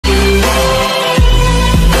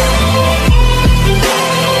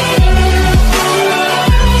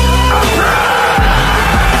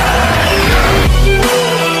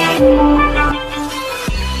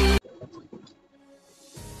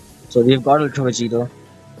So we've got Ultra Vegito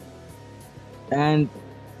and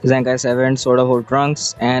Zenkai 7 Sword of Old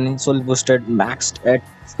Trunks and Soul Boosted maxed at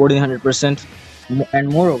 1400%. And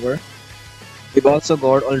moreover, we've also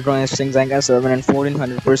got Ultra Instinct Zenkai 7 and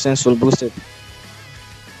 1400% Soul Boosted.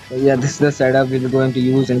 So yeah, this is the setup we're going to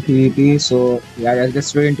use in PvP. So yeah, let's get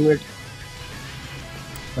straight into it.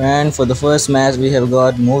 And for the first match, we have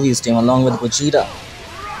got Movie's team along with Vegeta.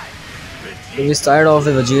 So we started off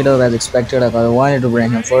with Vegeta as expected. I wanted to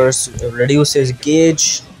bring him first, reduce his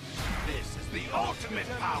gauge.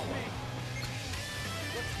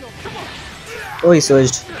 Oh, he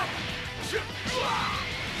switched.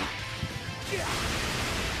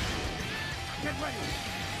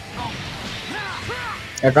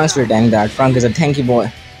 Yeah, Trunks will tank that. Trunks is a tanky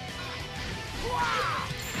boy.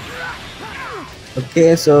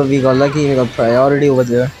 Okay, so we got lucky, we got priority over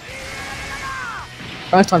there.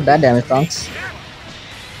 Trunks not that damage, Trunks.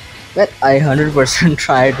 But I 100%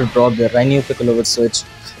 tried to drop there. I knew Piccolo would switch.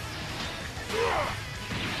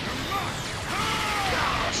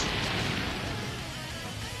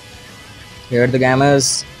 Here are the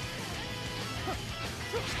Gammas.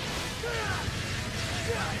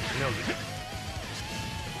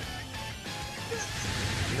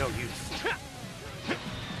 No use.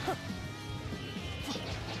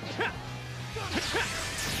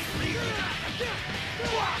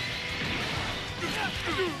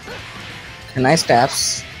 Nice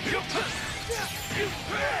taps.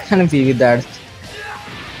 Can be with that.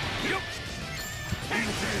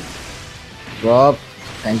 Drop.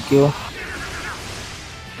 Thank you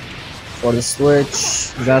for the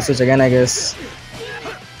switch. We're gonna switch again, I guess.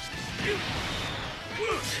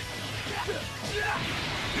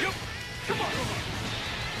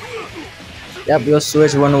 Yep, your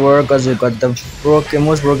switch won't work because you got the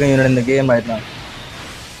most broken unit in the game right now.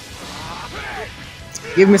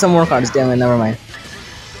 Give me some more cards, damn it, never mind.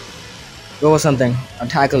 Go for something. A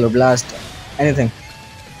tackle or blast. Anything.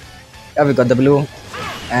 Yeah, we got the blue.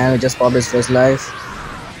 And we just popped his first life.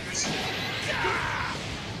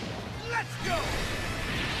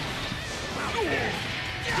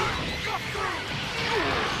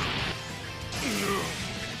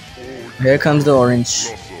 Here comes the orange.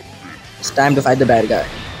 It's time to fight the bad guy.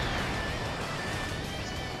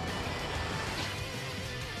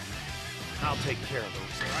 I'll take care of those.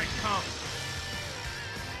 Here I come.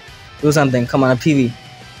 Do something. Come on, a PV.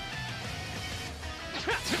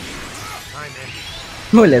 I'm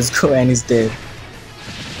ending. Oh, let's go, and he's dead.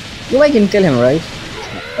 UI can kill him, right?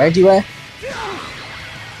 Right, UI?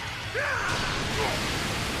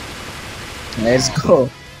 Let's go.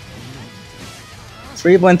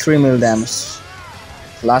 3.3 mil damage.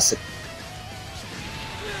 Classic.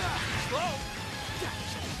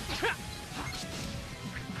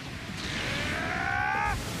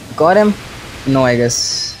 Got him? No, I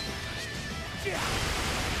guess.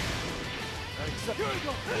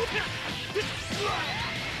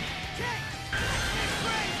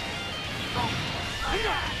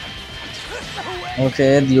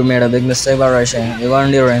 Okay, you made a big mistake by rushing. You got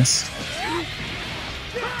endurance.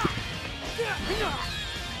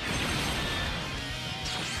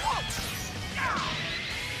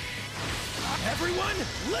 Everyone,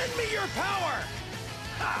 lend me your power.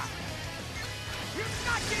 You're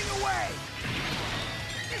not getting away.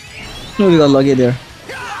 No, we got lucky there.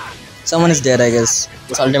 Someone is dead, I guess.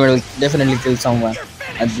 This ultimate will definitely kill someone.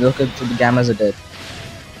 And look at the Gammas are dead.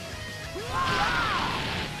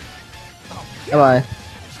 Bye bye.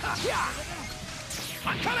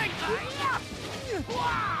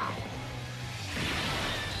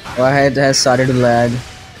 My head has started to lag.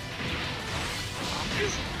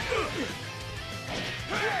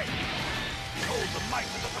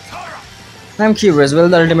 I'm curious, will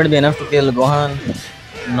the ultimate be enough to kill Gohan?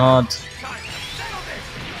 Not.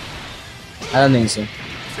 I don't think so.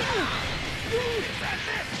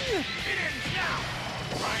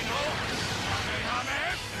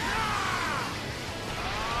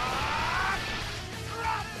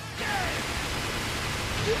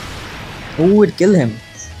 Who would kill him?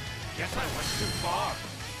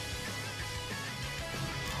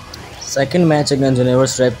 Second match against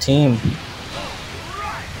Universe Rep team.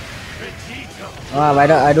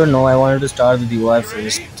 I don't know. I wanted to start with UI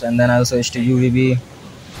first, and then I'll switch to UVB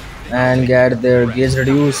and get their gauge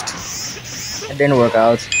reduced. It didn't work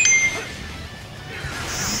out.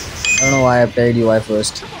 I don't know why I played UI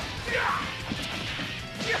first.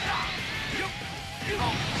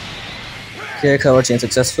 Okay, cover chain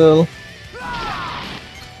successful.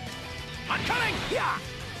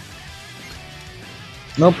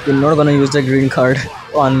 Nope, you're not gonna use the green card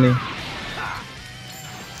on me.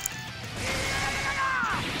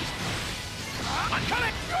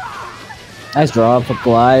 Nice drop for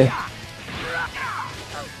Kawhi.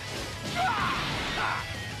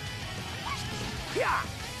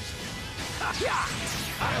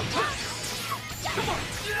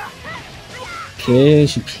 Okay,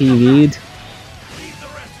 she PV'd.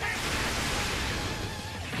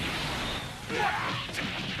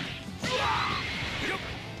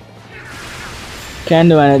 Can't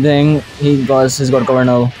do anything. He's got cover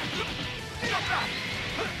now.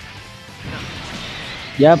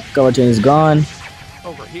 Yep, cover chain is gone.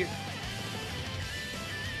 Over here.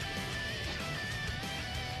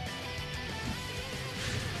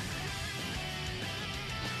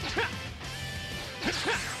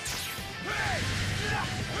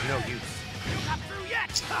 No use. Not through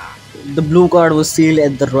yet. The blue card was sealed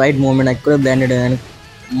at the right moment. I could have landed and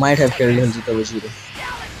might have killed Hinjika Vegeta.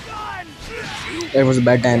 That was a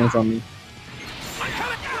bad timing from me.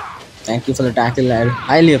 Thank you for the tackle. I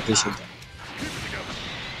highly appreciate that.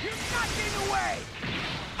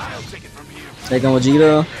 I'll take it from you. Second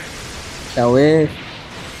Vegeta. Away.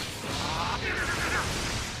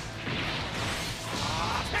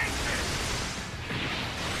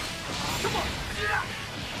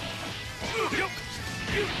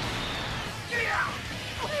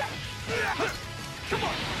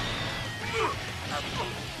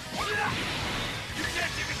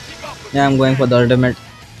 Yeah, I'm going for the ultimate.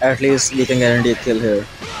 At least we can guarantee a kill here.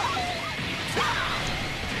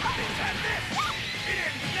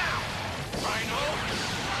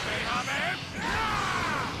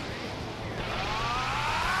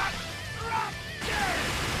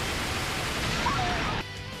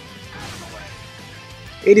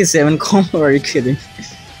 '87 combo, are you kidding?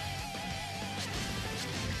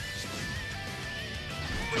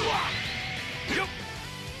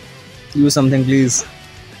 Use something, please.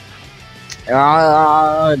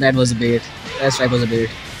 Ah, that was a bait. That strike was a bait.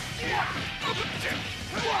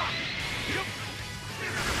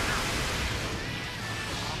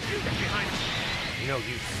 No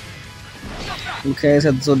use. Okay,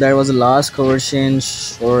 so that was the last cover change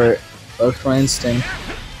for Ultra Instinct.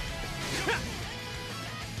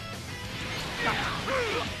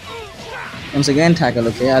 Once again, tackle.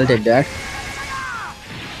 Okay, I'll take that.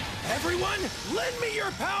 Everyone, lend me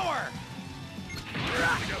your power.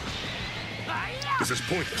 This is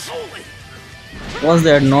pointless. Was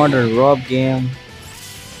that not a rob game?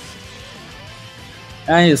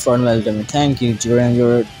 And you fought well to me. Thank you, Jiren.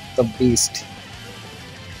 You're the beast.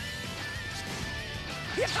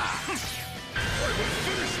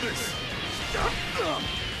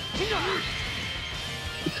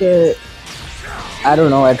 Okay. I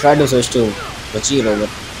don't know. I tried to switch to Vegeta, but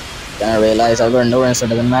then I realized I got endurance, so it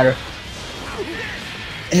doesn't matter.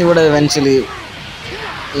 He would have eventually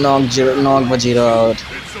knocked Vegeta out.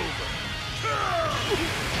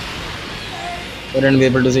 Wouldn't be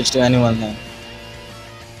able to switch to anyone then.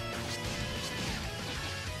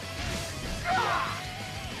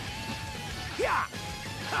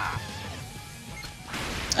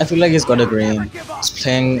 I feel like he's got a green. He's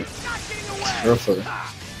playing careful.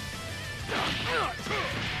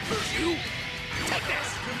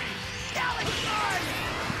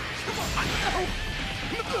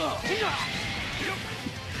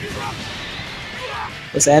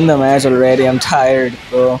 Let's end the match already. I'm tired,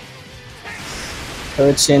 bro.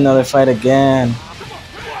 Third chain, another fight again.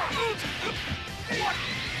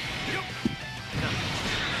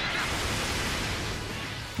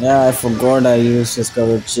 Yeah, I forgot I used his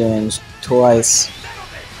cover change twice.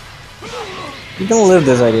 You can live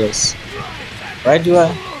this, I guess. Right, do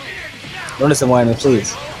I? Don't disappoint me,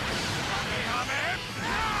 please.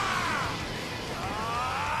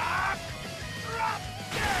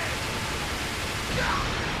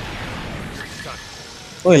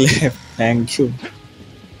 Oh, he left. Thank you.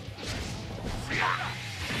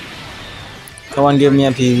 Come on, give me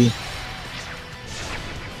a PV.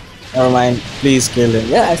 Never mind. Please kill him.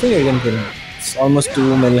 Yeah, I think I can kill him. It's almost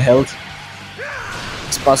 2 mil health.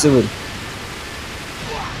 It's possible.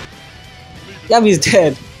 Yeah, he's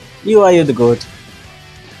dead. You are the goat.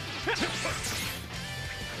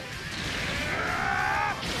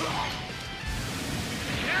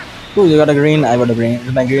 Cool, you got a green. I got a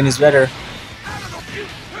green. My green is better.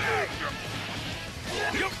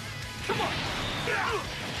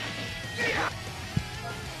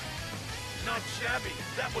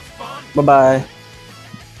 Bye bye.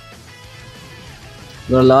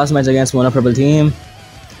 Your last match against Mono Purple team.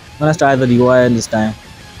 I'm gonna start with UI this time.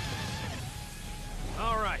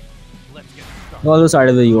 Alright, let's get started. You also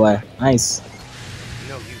started with UI. Nice.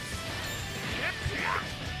 No use.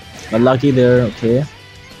 But lucky there, okay.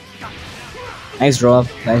 Nice drop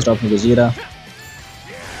from Vegeta.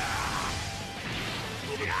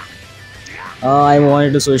 I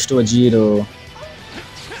wanted to switch to a Giro. Out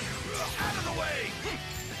of the way.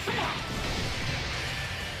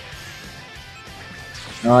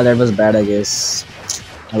 Oh, that was bad, I guess.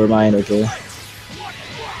 Never mind, okay.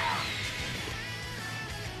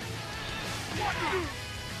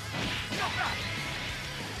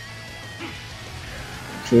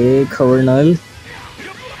 Okay, cover null.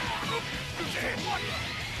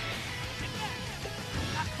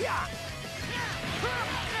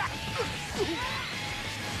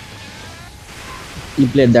 He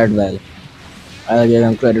played that well. I'll give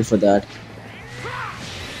him credit for that.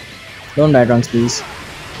 Don't die, Trunks, please.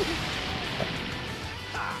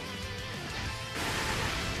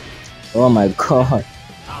 Oh my god.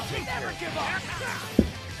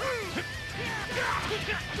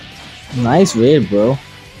 Nice wave, bro.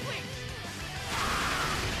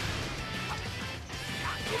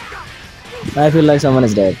 I feel like someone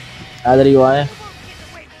is dead. Either you are.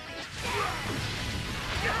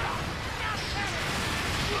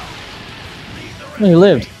 No, he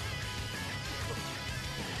lived.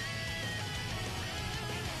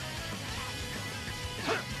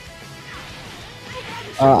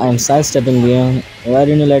 I'm sidestepping game. Why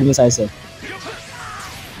didn't you let me sidestep?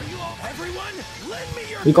 Everyone, lend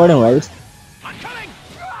me your Recording, right? I'm coming.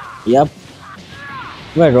 Yep.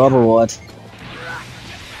 Do I drop or what?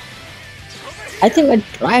 I think I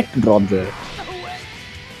tried to drop there.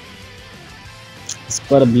 It's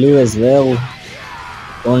got a blue as well.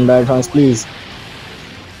 Don't die, Trunks, please.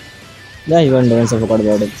 Yeah, you weren't doing so, I forgot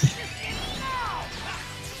about it.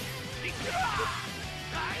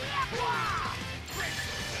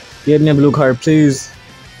 Give me a blue card, please.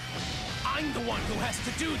 I'm the one who has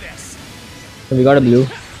to do this. So we got a blue. I'll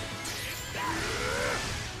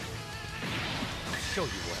show you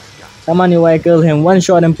what I got. Come on, you I kill him. One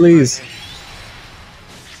shot him, please.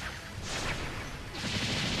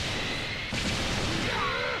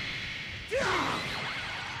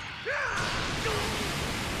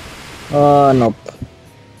 Nope.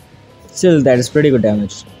 Still, that is pretty good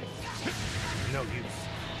damage. No use.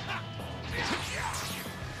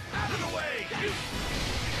 Out of the way.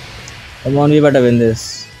 Come on, we better win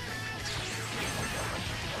this.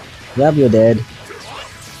 Yep, you're dead.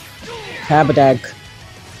 Tap attack.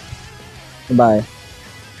 Goodbye.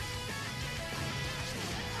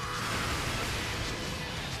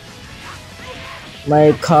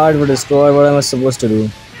 My card would destroy. What am I supposed to do?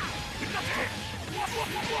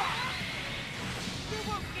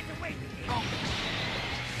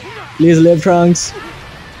 Please live, Trunks.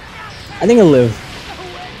 I think he'll live.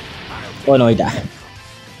 Oh no, he died.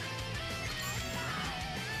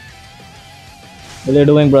 What are you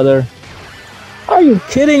doing, brother? Are you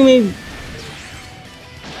kidding me?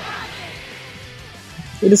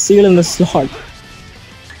 It is sealed in the slot.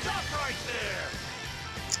 Stop right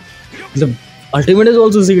there. The ultimate is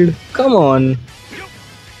also sealed. Come on.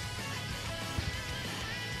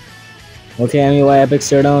 Okay, MUI epic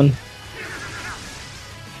stare down.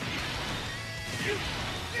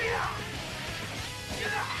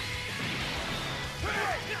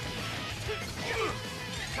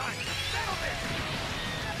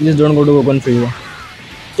 Please don't go to open free.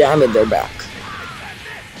 Damn it, they're back.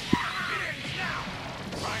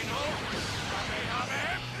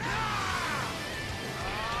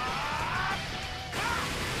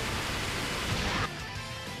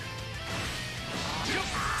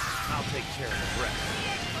 I'll take care of the rest.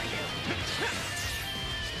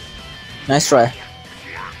 Nice try.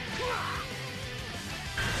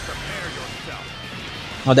 Prepare yourself.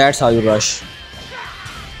 Now that's how you rush.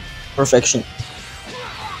 Perfection.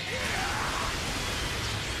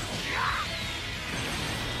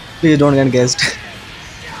 Please don't get guessed.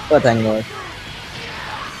 Oh, thank God.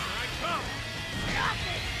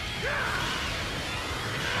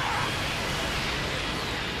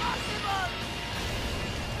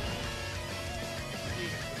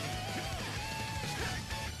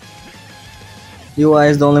 UI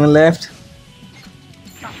is the only one left.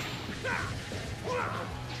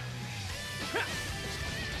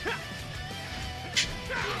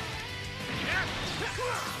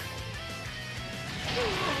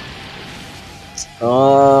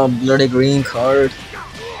 Oh, bloody green card.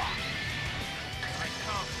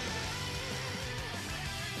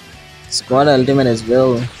 Squad ultimate as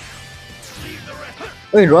well.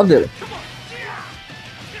 Oh, he dropped it.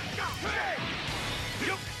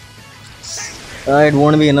 It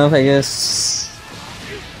won't be enough, I guess.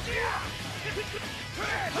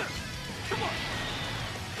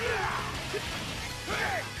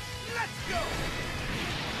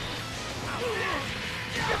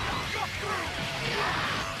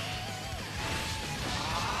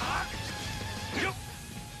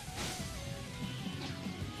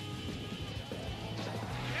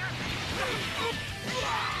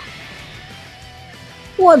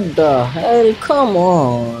 What the hell? Come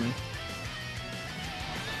on.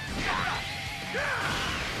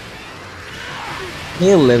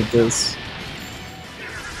 He'll live this.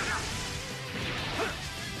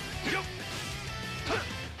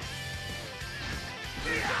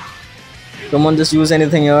 Come on, just use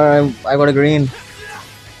anything here. I got a green.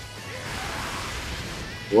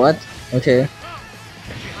 What? Okay.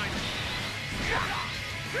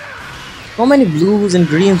 How many blues and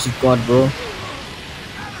greens you got, bro?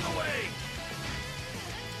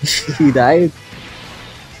 He died.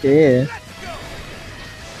 Okay.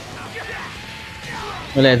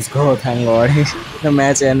 Let's go, thank God. The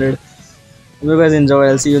match ended. If you guys enjoy,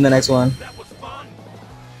 I'll see you in the next one.